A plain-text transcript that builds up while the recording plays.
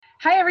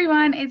Hi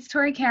everyone, it's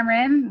Tori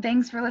Cameron.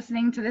 Thanks for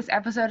listening to this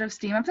episode of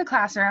STEAM Up the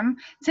Classroom.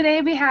 Today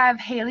we have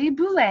Haley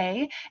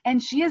Bouley,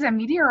 and she is a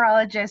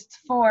meteorologist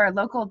for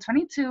Local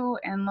 22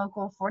 and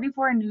Local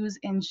 44 News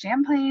in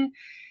Champlain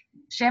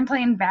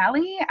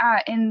Valley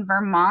in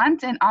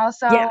Vermont, and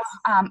also Yes,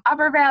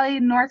 Upper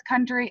Valley, North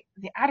Country,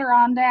 the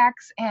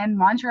Adirondacks, and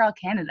Montreal,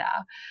 Canada.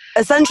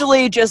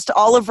 essentially just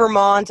all of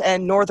Vermont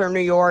and northern New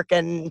York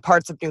and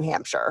parts of New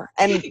Hampshire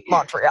and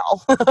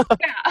Montreal.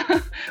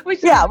 Yeah, which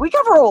is Yeah, we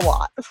cover a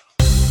lot.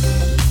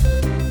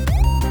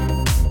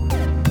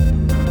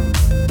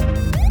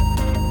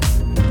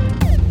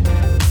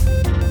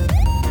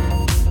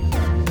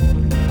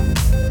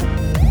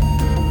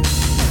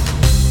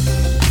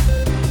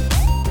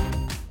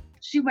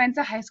 She went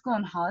to high school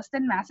in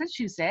Holliston,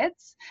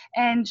 Massachusetts,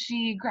 and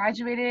she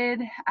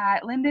graduated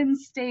at Linden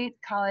State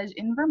College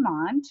in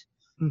Vermont.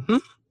 hmm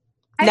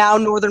Now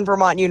Northern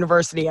Vermont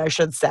University, I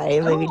should say.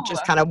 They Oh,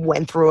 just kind of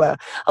went through a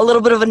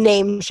little bit of a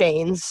name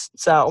change.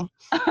 So,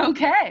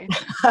 okay.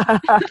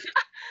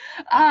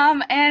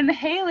 And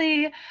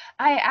Haley,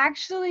 I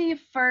actually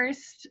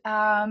first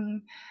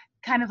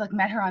kind of like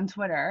met her on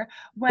Twitter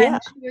when yeah,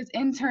 she was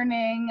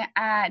interning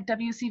at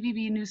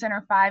WCVB News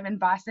Center 5 in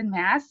Boston,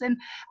 Mass. And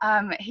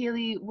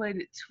Haley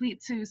would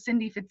tweet to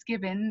Cindy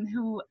Fitzgibbon,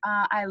 who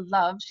I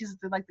love. She's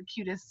the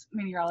cutest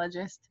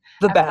meteorologist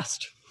the ever.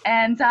 best.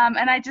 And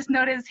I just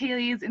noticed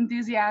Haley's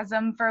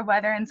enthusiasm for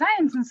weather and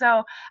science, and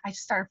so I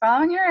just started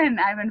following her, and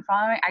I've been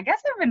following. I guess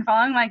I've been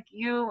following like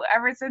you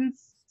ever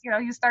since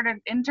you started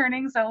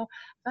interning. So I feel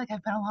like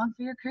I've been along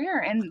for your career,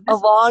 and A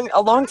this.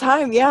 long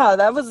time. Yeah,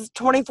 that was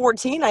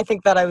 2014, I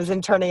think, that I was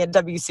interning at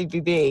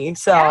WCBB. Yeah.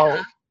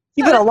 So,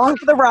 you've So been this along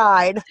for the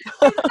ride.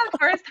 this is the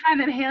first time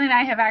that Haley and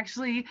I have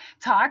actually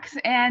talked,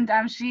 and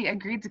she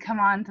agreed to come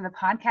on to the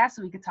podcast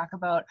so we could talk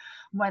about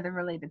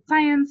weather-related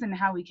science and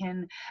how we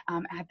can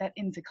add that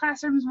into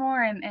classrooms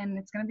more, and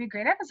it's going to be a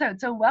great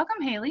episode. So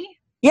welcome, Haley.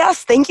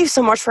 Yes, thank you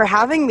so much for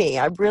having me.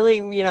 I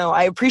really,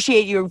 I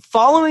appreciate you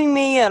following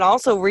me and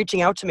also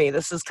reaching out to me.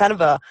 This is kind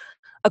of a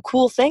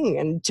cool thing,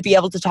 and to be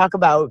able to talk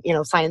about,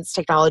 science,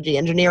 technology,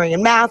 engineering,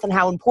 and math, and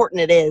how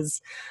important it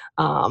is,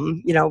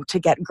 to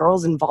get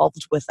girls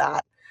involved with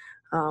that.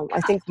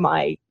 I think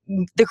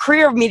the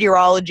career of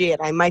meteorology,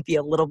 and I might be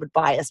a little bit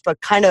biased,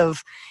 but kind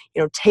of,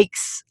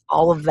 takes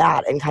all of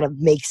that and kind of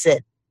makes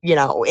it,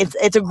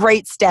 it's a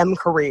great STEM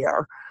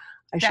career,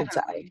 I should say.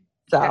 Definitely.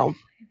 So. Definitely.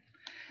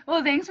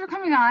 Well, thanks for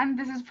coming on.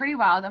 This is pretty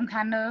wild. I'm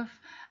kind of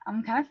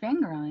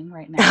fangirling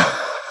right now.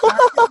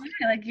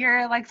 Like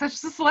you're like such a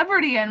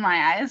celebrity in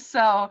my eyes.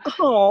 So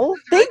Oh,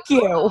 really thank you.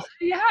 cool.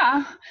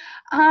 Yeah.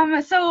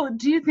 So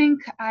do you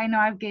think, I know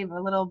I gave a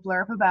little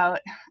blurb about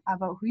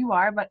who you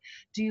are, but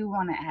do you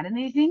want to add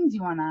anything? Do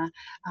you want to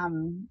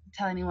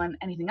tell anyone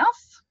anything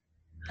else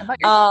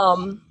about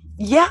yourself?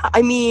 Yeah,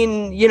 I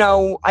mean,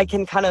 I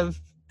can kind of,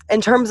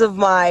 in terms of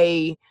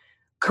my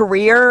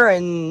career,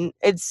 and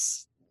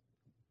it's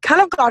kind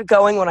of got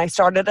going when I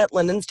started at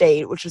Linden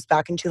State, which was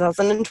back in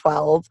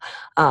 2012.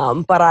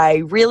 But I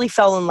really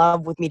fell in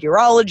love with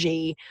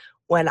meteorology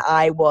when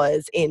I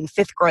was in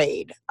 5th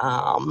grade.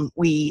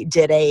 We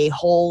did a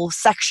whole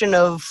section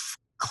of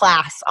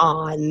class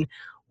on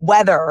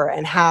weather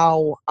and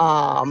how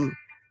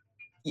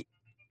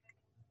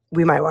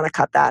we might want to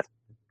cut that.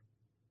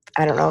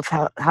 I don't know if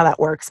how that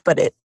works,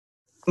 but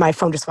my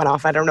phone just went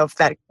off. I don't know if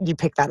that you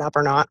picked that up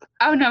or not.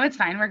 Oh no, it's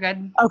fine. We're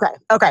good.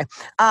 Okay.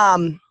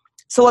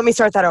 So let me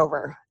start that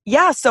over.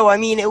 Yeah, so I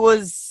mean, it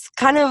was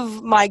kind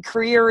of my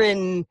career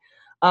in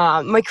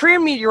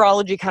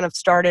meteorology kind of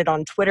started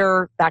on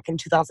Twitter back in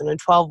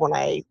 2012 when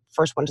I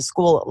first went to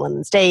school at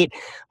Linden State,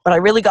 but I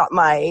really got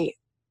my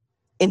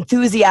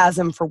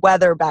enthusiasm for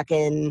weather back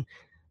in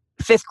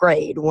 5th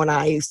grade when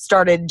I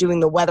started doing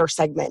the weather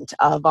segment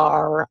of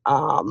our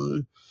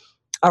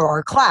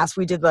class.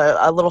 We did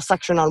a little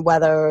section on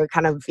weather,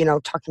 kind of,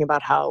 talking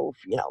about how,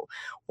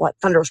 what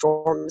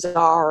thunderstorms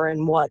are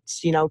and what,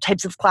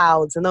 types of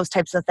clouds and those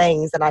types of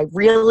things. And I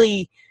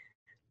really,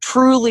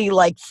 truly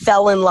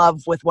fell in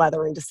love with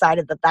weather and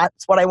decided that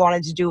that's what I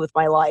wanted to do with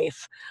my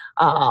life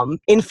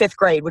in 5th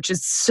grade, which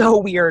is so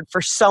weird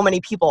for so many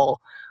people.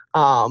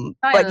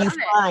 But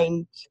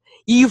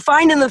you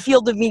find in the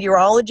field of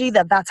meteorology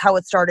that that's how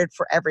it started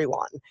for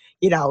everyone.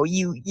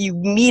 You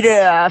meet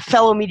a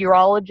fellow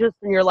meteorologist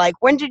and you're like,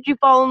 when did you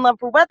fall in love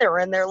with weather?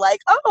 And they're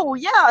like, oh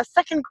yeah,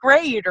 2nd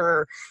grade,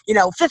 or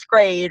 5th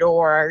grade,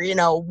 or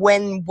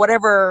when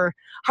whatever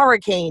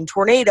hurricane,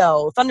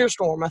 tornado,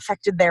 thunderstorm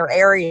affected their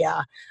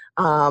area.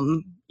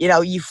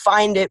 You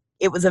find it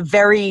was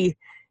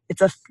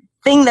it's a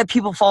thing that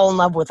people fall in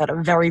love with at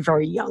a very,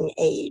 very young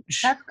age.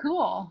 That's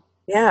cool.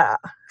 Yeah.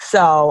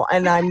 So,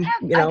 and I I'm,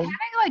 kind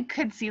of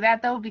could see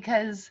that though,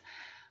 because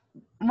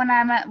when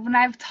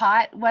I've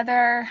taught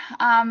weather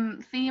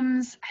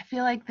themes, I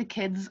feel like the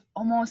kids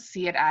almost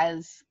see it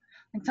as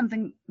like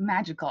something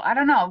magical. I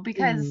don't know,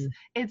 because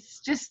it's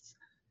just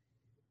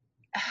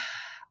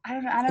I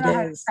don't know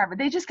how to describe it.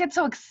 They just get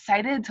so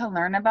excited to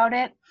learn about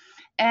it,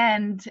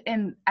 and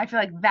I feel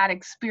like that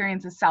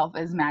experience itself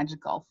is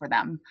magical for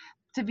them.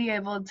 to be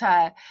able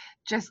to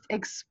just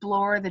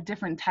explore the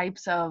different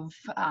types of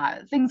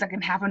things that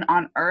can happen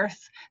on Earth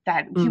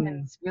that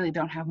humans really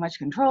don't have much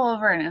control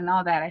over, and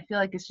all that. I feel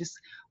like it's just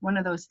one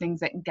of those things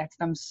that gets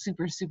them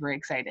super, super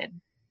excited.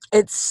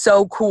 It's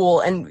so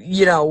cool. And,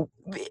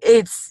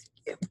 it's,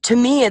 to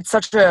me, it's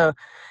such a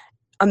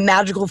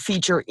magical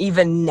feature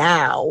even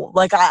now.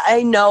 Like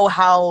I know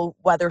how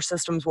weather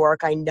systems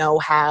work. I know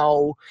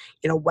how,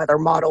 weather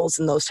models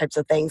and those types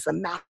of things, the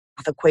math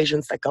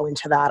equations that go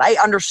into that. I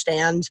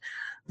understand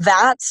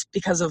that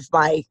because of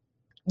my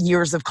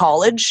years of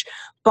college,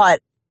 but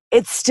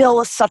it's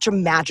still such a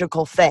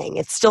magical thing.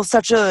 It's still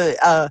such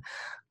a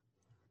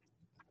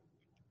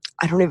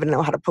I don't even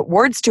know how to put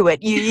words to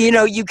it.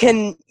 You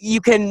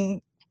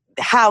can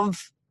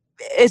have,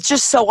 it's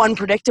just so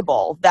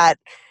unpredictable that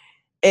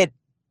it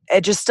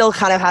just still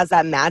kind of has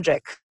that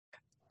magic,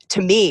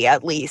 to me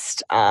at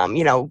least,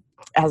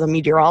 as a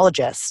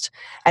meteorologist.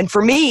 And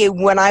for me,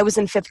 when I was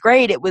in 5th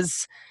grade, it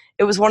was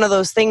one of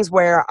those things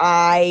where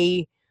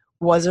I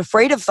was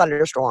afraid of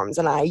thunderstorms,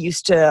 and I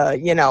used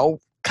to,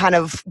 kind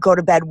of go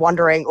to bed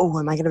wondering, oh,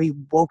 am I going to be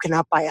woken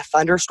up by a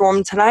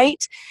thunderstorm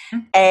tonight?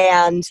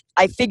 And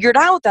I figured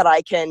out that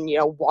I can,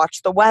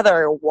 watch the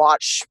weather,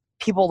 watch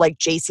people like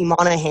JC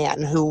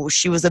Monahan, who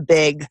she was a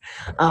big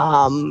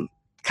kind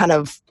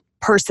of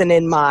person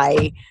in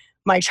my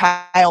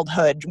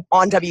childhood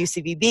on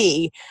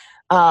WCVB,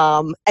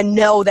 and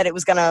know that it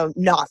was going to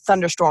not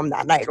thunderstorm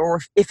that night,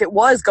 or if it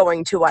was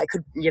going to, I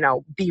could,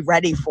 be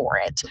ready for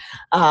it.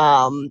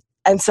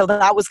 And so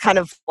that was kind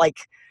of like,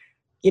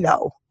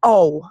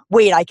 oh,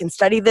 wait, I can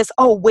study this.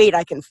 Oh, wait,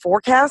 I can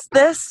forecast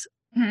this.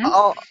 Mm-hmm.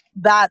 Oh,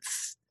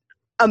 that's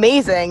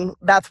amazing.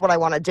 That's what I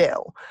want to do.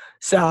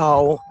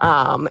 So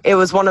it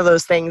was one of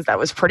those things that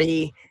was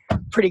pretty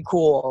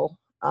cool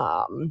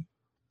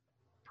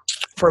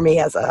for me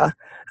as a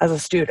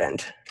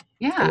student.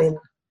 Yeah. I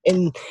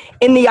mean,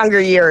 in the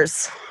younger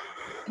years.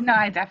 No,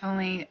 I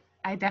definitely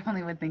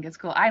would think it's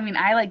cool. I mean,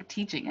 I like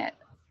teaching it.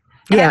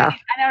 And Yeah.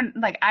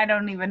 I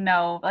don't even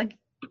know like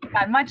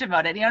that much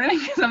about it, you know what I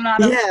mean? Because I'm not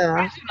a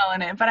professional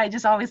in it, but I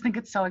just always think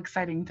it's so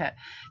exciting to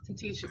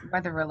teach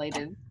weather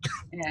related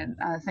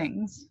and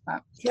things.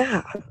 But,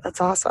 yeah, that's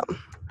awesome.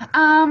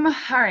 All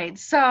right.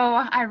 So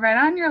I read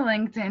on your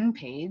LinkedIn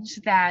page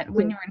that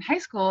when you were in high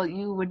school,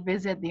 you would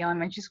visit the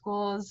elementary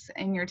schools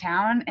in your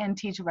town and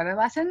teach weather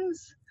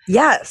lessons.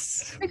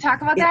 Yes. Can we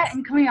talk about that?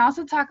 And can we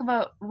also talk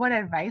about what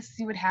advice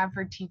you would have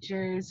for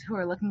teachers who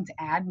are looking to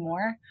add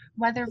more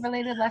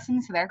weather-related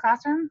lessons to their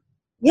classroom?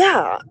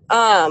 Yeah.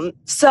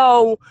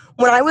 So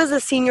when I was a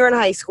senior in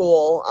high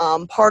school,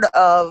 part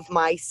of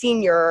my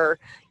senior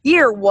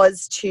year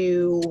was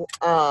to,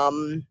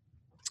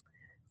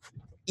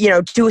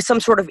 do some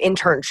sort of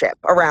internship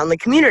around the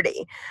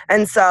community.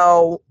 And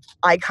so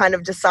I kind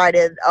of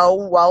decided,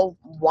 oh, well,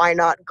 why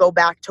not go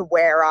back to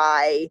where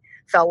I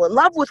fell in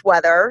love with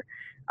weather,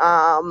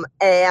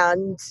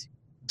 and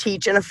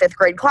teach in a 5th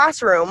grade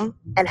classroom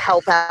and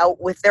help out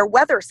with their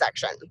weather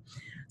section.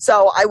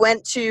 So I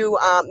went to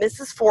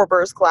Mrs.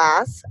 Forber's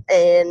class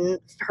in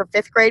her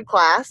 5th grade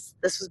class.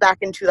 This was back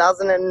in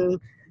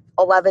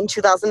 2011,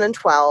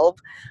 2012.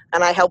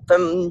 And I helped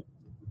them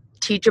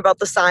teach about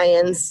the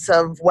science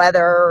of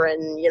weather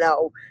and,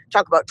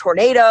 talk about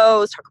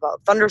tornadoes, talk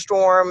about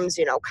thunderstorms,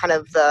 kind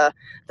of the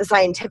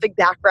scientific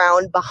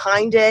background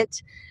behind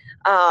it.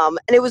 And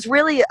it was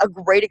really a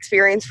great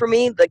experience for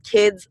me. The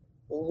kids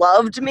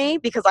loved me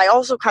because I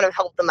also kind of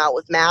helped them out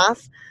with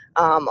math.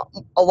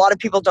 A lot of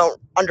people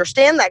don't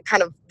understand that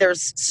kind of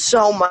there's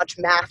so much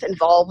math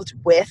involved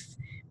with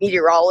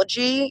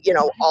meteorology,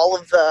 all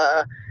of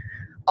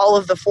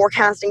the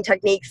forecasting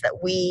techniques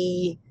that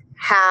we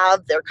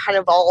have, they're kind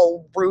of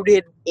all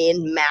rooted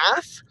in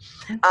math.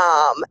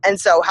 And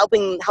so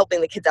helping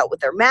the kids out with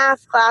their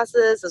math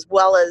classes, as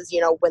well as,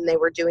 when they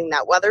were doing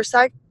that weather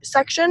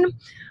section,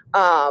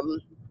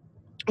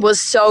 was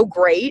so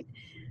great.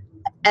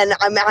 And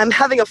I'm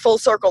having a full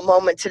circle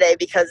moment today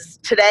because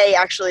today,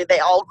 actually, they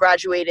all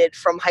graduated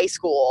from high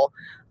school.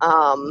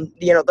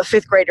 The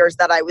 5th graders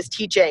that I was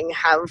teaching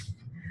have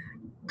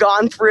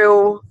gone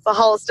through the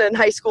Holliston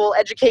High School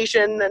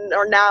education and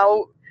are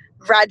now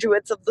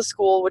graduates of the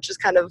school, which is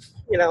kind of,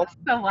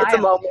 it's a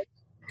moment.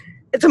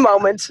 It's a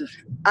moment.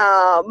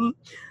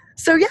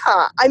 So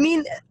yeah, I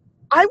mean,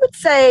 I would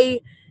say,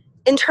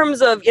 in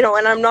terms of, and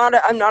I'm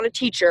not a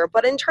teacher,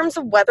 but in terms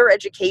of weather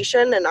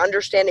education and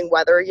understanding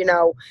weather,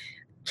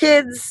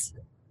 kids,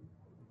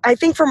 I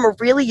think from a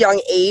really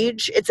young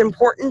age, it's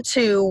important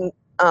to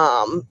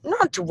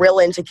not drill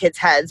into kids'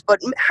 heads, but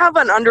have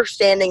an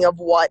understanding of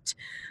what,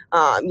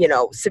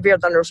 severe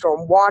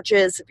thunderstorm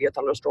watches, severe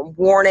thunderstorm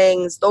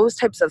warnings, those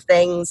types of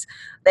things.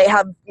 They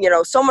have,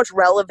 so much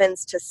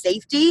relevance to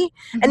safety.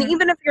 Mm-hmm. And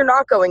even if you're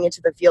not going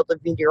into the field of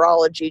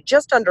meteorology,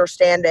 just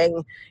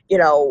understanding,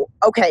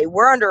 okay,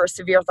 we're under a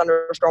severe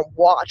thunderstorm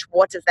watch.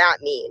 What does that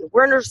mean?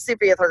 We're under a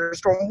severe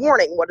thunderstorm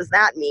warning. What does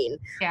that mean?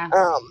 Yeah.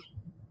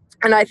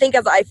 And I think,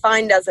 as I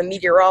find as a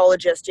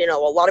meteorologist, a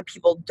lot of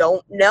people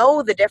don't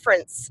know the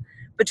difference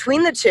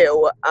between the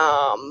two,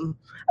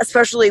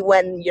 especially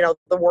when,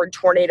 the word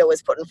tornado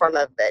is put in front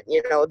of it.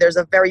 There's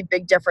a very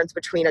big difference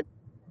between a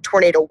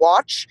tornado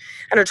watch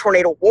and a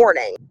tornado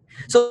warning.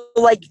 So,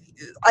 like,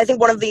 I think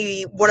one of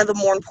the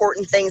more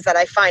important things that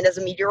I find as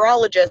a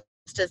meteorologist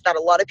is that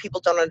a lot of people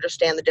don't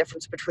understand the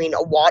difference between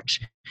a watch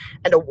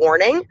and a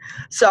warning.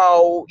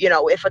 So,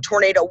 if a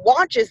tornado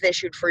watch is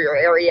issued for your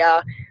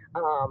area,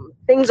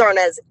 things aren't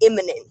as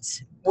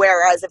imminent.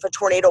 Whereas if a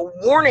tornado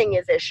warning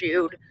is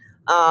issued,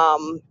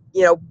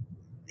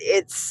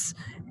 it's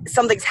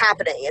something's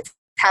happening. It's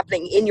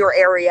happening in your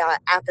area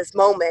at this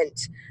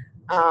moment,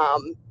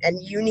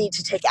 and you need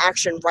to take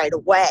action right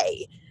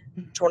away.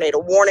 Tornado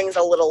warning's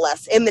a little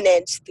less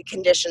imminent. The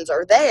conditions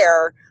are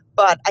there,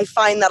 but I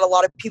find that a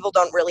lot of people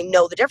don't really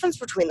know the difference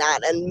between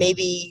that. And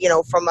maybe,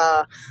 from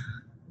a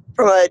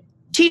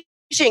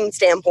teaching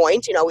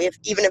standpoint,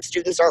 even if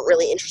students aren't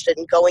really interested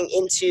in going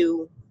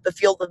into the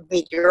field of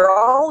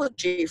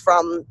meteorology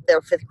from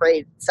their 5th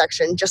grade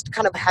section, just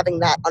kind of having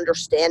that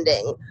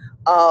understanding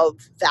of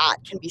that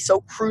can be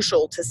so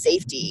crucial to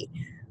safety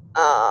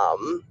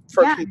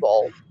for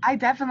people. I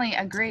definitely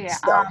agree.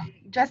 So.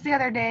 Just the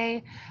other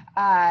day,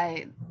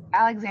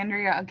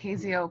 Alexandria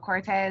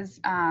Ocasio-Cortez,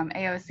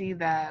 AOC,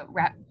 the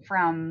rep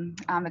from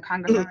the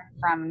congresswoman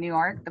from New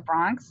York, the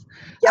Bronx,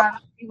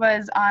 she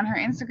was on her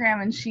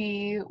Instagram and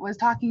she was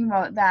talking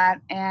about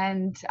that,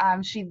 and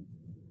she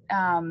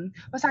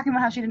was talking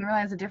about how she didn't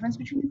realize the difference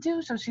between the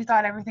two, so she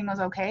thought everything was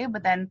okay,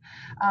 but then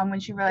when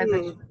she realized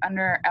that she was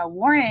under a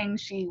warning,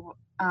 she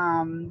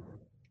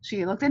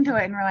looked into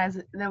it and realized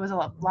that there was a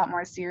lot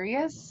more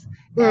serious,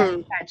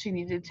 and that she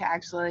needed to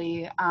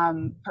actually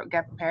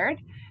get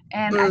prepared.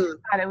 And I just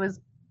thought it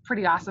was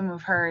pretty awesome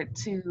of her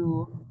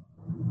to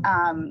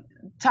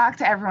talk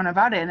to everyone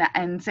about it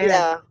and say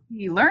that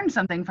she learned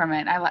something from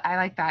it. I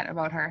like that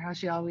about her, how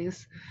she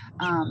always,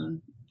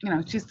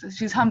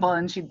 she's humble,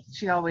 and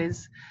she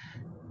always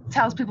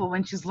tells people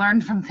when she's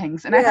learned from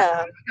things. And I thought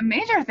that was a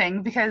major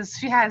thing because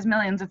she has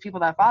millions of people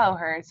that follow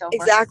her. So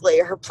exactly,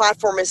 her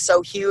platform is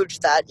so huge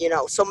that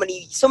so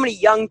many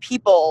young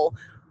people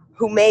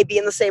who may be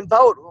in the same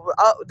boat,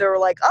 they're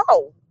like,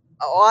 oh,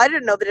 I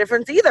didn't know the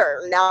difference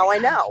either. Now I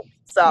know.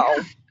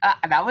 So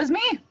that was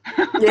me.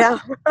 Yeah.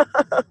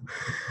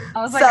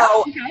 I was like,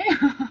 oh, okay.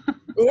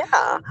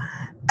 Yeah.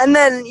 And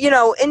then,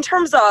 in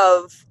terms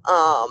of,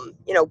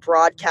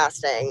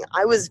 broadcasting,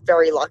 I was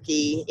very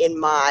lucky in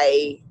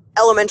my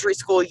elementary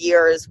school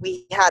years.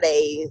 We had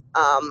a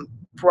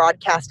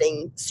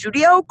broadcasting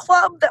studio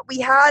club that we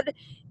had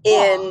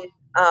in,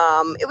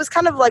 it was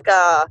kind of like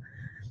a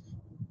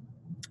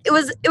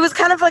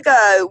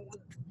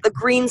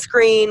green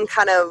screen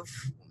kind of,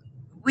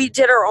 we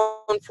did our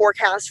own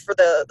forecast for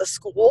the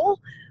school.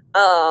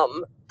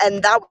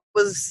 And that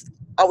was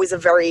always a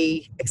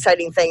very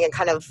exciting thing, and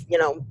kind of,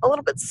 a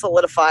little bit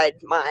solidified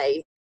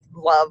my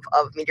love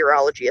of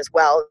meteorology as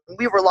well.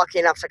 We were lucky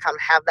enough to kind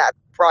of have that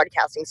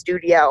broadcasting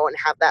studio and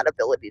have that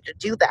ability to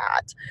do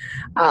that.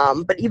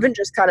 But even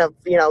just kind of,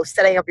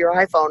 setting up your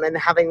iPhone and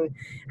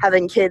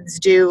having kids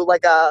do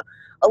like a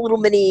little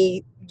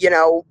mini,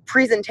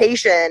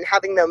 presentation,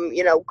 having them,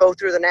 go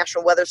through the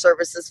National Weather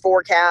Service's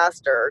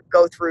forecast or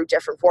go through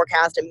different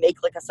forecasts and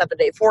make like a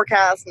 7-day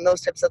forecast and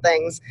those types of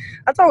things.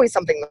 That's always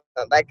something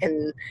that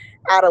can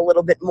add a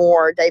little bit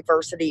more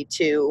diversity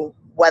to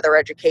weather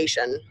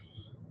education.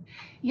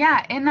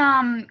 Yeah, in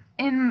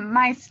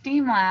my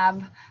STEAM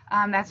lab,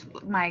 that's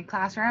my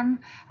classroom.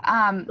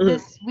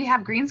 We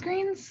have green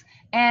screens,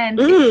 and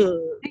it's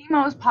the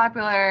most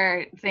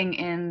popular thing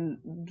in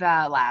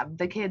the lab.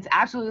 The kids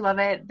absolutely love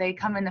it. They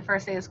come in the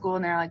first day of school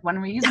and they're like, "When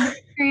are we using green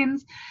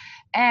screens?"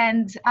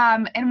 And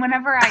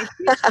whenever I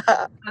teach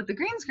about the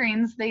green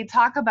screens, they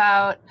talk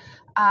about.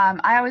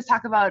 I always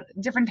talk about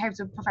different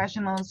types of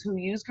professionals who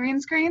use green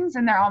screens,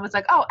 and they're always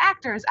like, "Oh,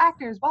 actors,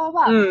 blah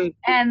blah blah."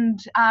 And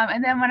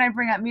then when I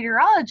bring up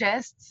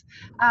meteorologists,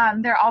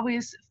 they're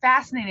always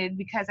fascinated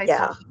because I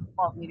tell them,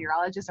 well,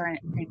 meteorologists are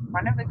in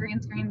front of the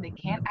green screen. They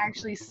can't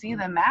actually see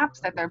the maps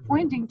that they're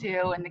pointing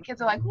to, and the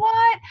kids are like,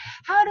 "What?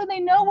 How do they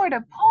know where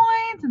to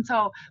point?" And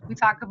so we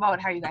talk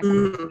about how you guys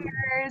have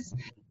computers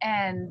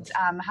and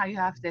how you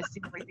have to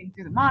see everything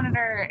through the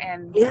monitor,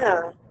 and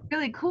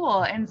really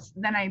cool. And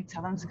then I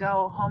tell them to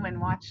go home and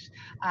watch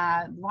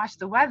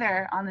the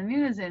weather on the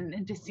news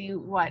and to see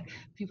what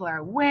people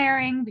are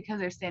wearing, because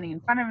they're standing in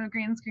front of a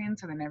green screen,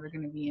 so they're never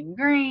going to be in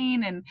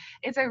green. And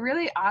it's a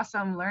really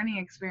awesome learning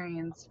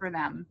experience for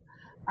them.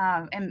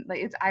 And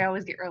I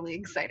always get really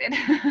excited.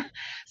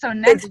 So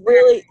next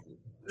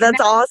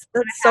that's awesome.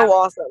 That's so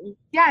awesome.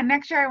 Yeah,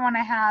 next year I want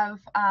to have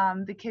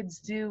the kids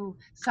do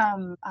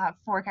some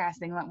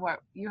forecasting, like what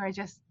you had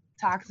just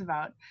talked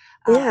about.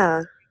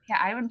 Yeah,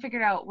 I haven't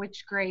figured out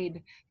which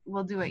grade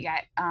will do it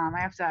yet. I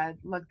have to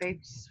look. They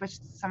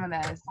switched some of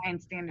the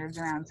science standards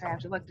around, so I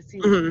have to look to see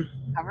which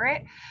cover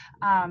it.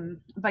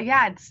 But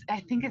yeah, I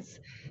think it's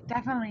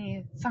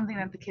definitely something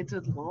that the kids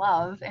would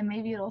love, and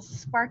maybe it'll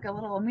spark a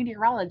little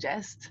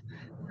meteorologist.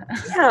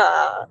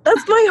 Yeah,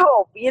 that's my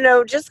hope.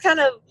 Just kind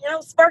of,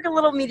 spark a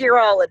little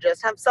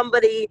meteorologist. Have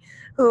somebody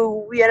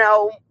who,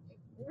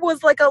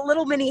 was like a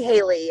little mini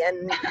Haley,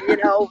 and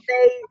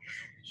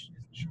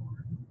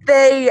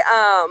they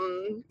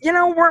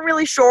weren't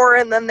really sure,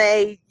 and then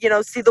they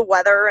see the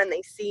weather and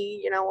they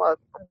see a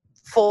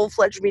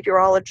full-fledged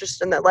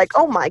meteorologist, and they're like,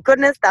 oh my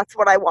goodness, that's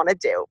what I want to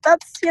do.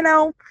 That's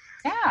Yeah.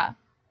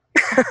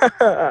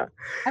 I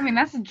mean,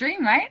 that's a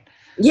dream, right?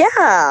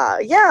 Yeah.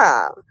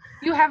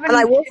 You have And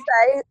any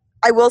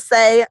I will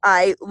say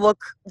I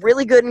look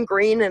really good in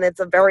green, and it's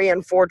a very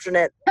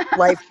unfortunate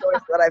life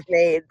choice that I've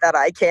made that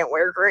I can't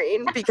wear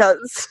green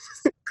because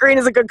green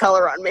is a good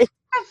color on me.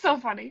 That's so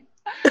funny.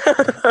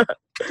 Do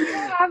you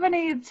have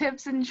any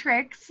tips and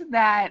tricks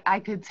that I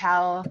could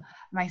tell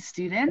my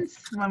students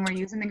when we're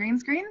using the green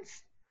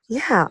screens?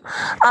 Yeah.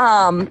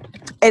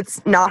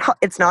 It's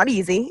not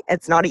easy.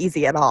 It's not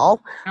easy at all.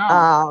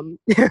 No.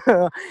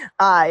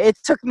 It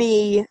took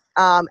me,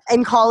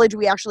 in college,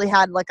 we actually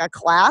had like a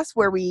class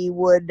where we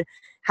would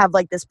have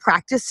like this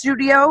practice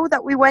studio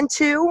that we went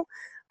to.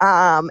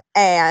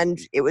 And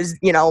it was,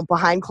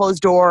 behind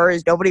closed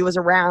doors, nobody was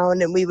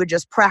around, and we would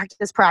just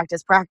practice. I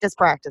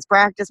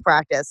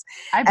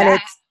And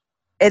bet.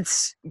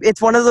 it's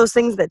one of those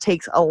things that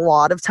takes a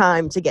lot of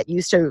time to get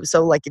used to.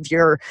 So like if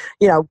you're,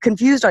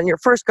 confused on your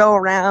first go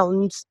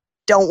around,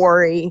 don't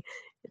worry.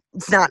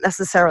 It's not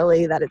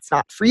necessarily that it's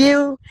not for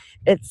you.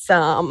 It's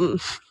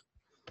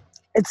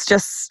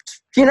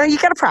just, you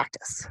got to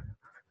practice.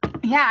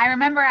 Yeah, I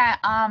remember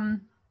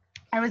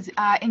I was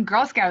in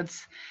Girl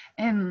Scouts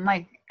in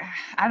like,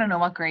 I don't know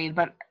what grade,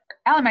 but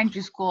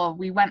elementary school.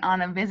 We went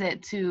on a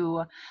visit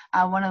to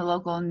one of the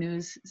local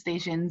news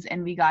stations,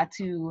 and we got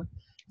to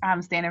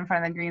stand in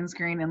front of the green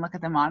screen and look at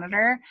the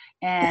monitor.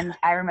 And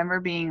I remember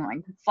being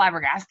like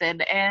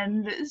flabbergasted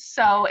and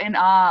so in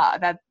awe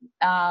that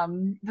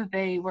that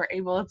they were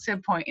able to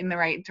point in the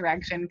right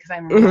direction, because I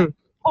remember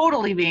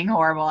totally being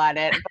horrible at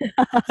it,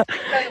 but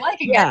really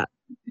liking it,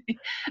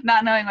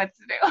 not knowing what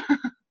to do.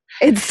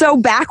 It's so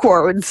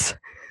backwards.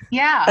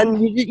 Yeah.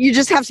 And you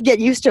just have to get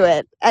used to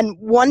it. And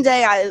one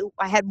day I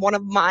had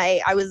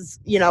I was,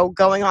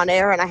 going on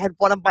air, and I had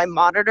one of my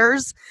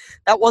monitors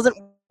that wasn't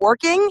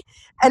working,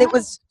 and it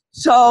was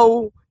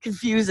so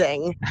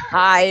confusing.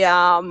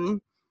 I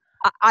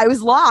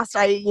was lost.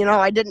 I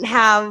didn't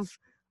have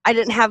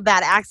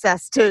that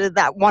access to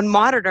that one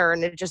monitor,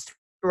 and it just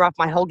threw off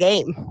my whole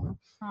game.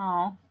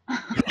 Oh.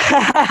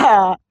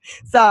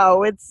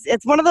 So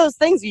it's one of those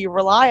things you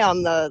rely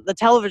on the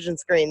television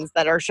screens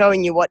that are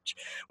showing you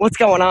what's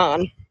going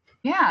on.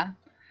 Yeah.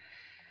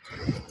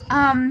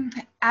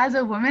 As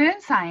a woman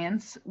in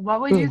science,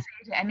 what would you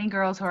say to any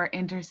girls who are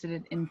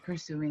interested in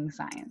pursuing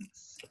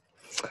science?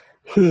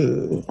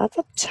 That's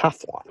a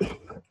tough one.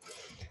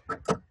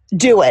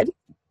 Do it.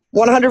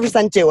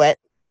 100% do it.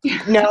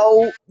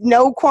 No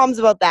qualms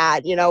about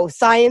that.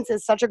 Science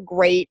is such a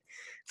great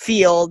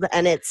field,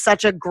 and it's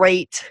such a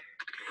great,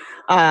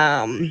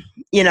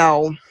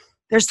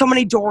 there's so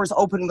many doors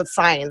open with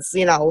science,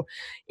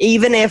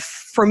 even if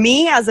for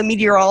me as a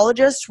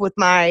meteorologist with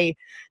my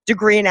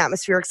degree in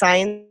atmospheric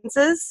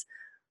sciences,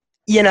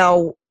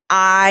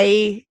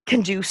 I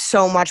can do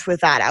so much with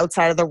that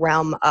outside of the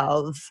realm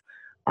of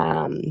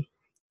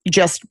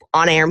just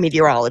on-air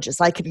meteorologist.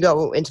 I could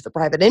go into the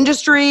private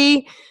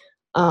industry,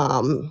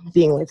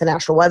 being like the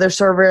National Weather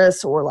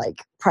Service, or like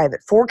private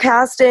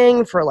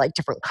forecasting for like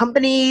different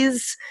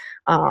companies.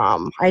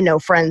 I know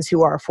friends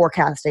who are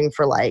forecasting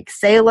for like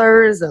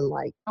sailors and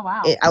like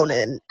out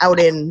in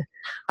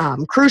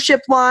cruise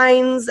ship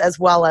lines, as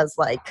well as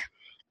like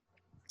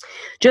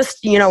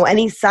just,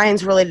 any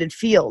science related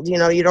field.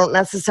 You don't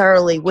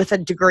necessarily, with a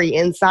degree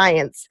in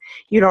science,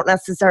 you don't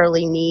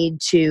necessarily need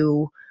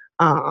to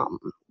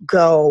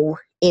go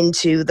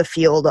into the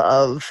field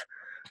of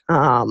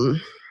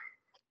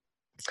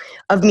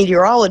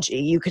meteorology.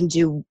 You can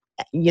do,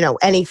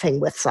 anything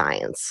with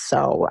science.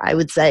 So I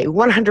would say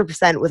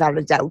 100% without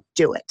a doubt,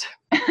 do it.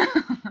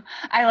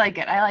 I like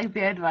it. I like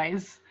the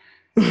advice.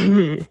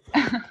 Haley,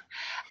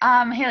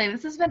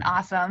 this has been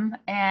awesome,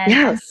 and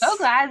I'm so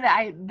glad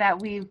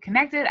that we've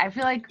connected. I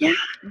feel like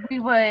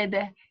we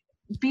would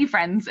be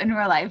friends in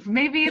real life.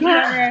 Maybe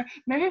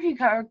if you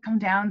come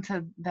down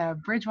to the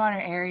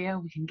Bridgewater area,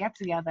 we can get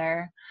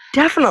together.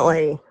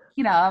 Definitely.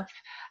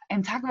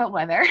 And talk about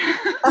weather.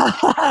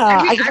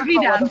 I'd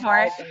be down for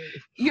it.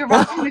 You're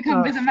welcome to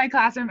come visit my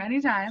classroom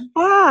anytime.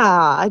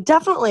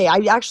 Definitely.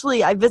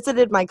 I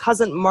visited my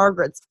cousin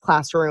Margaret's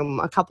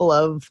classroom a couple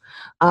of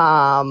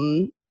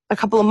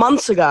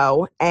months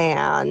ago,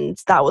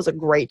 and that was a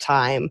great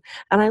time.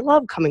 And I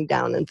love coming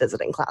down and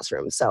visiting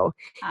classrooms. So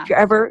if you're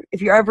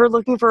ever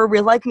looking for a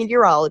real life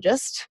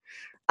meteorologist,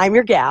 I'm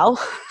your gal.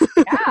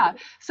 Yeah.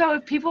 So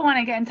if people want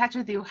to get in touch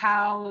with you,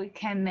 how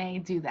can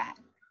they do that?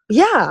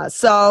 Yeah,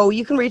 so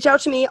you can reach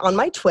out to me on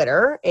my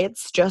Twitter.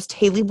 It's just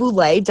Haley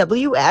Bouley,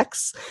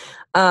 WX.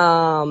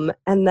 And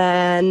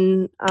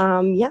then,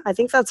 I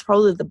think that's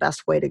probably the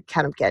best way to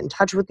kind of get in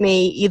touch with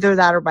me. Either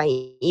that or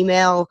my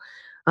email,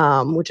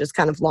 which is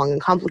kind of long and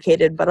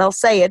complicated, but I'll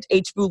say it,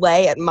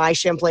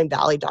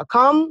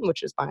 hbouley@mychamplainvalley.com,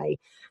 which is my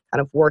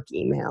kind of work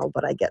email,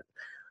 but I get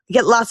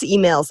get lots of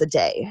emails a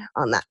day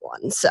on that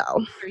one. So,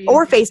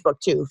 or Facebook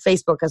too.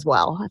 Facebook as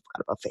well. I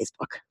forgot about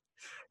Facebook.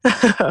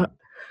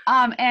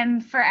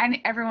 And for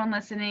everyone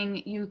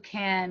listening, you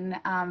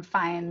can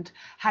find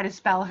how to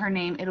spell her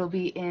name. It'll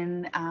be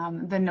in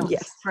the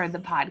notes for the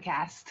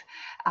podcast.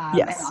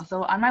 And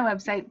also on my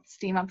website,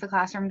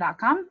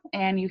 steamuptheclassroom.com.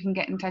 And you can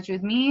get in touch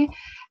with me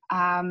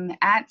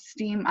at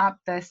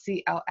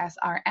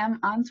steamuptheclsrm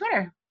on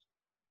Twitter.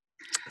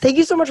 Thank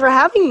you so much for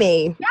having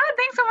me. Yeah,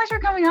 thanks so much for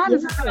coming on.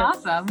 This has been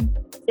awesome.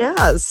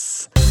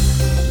 Yes.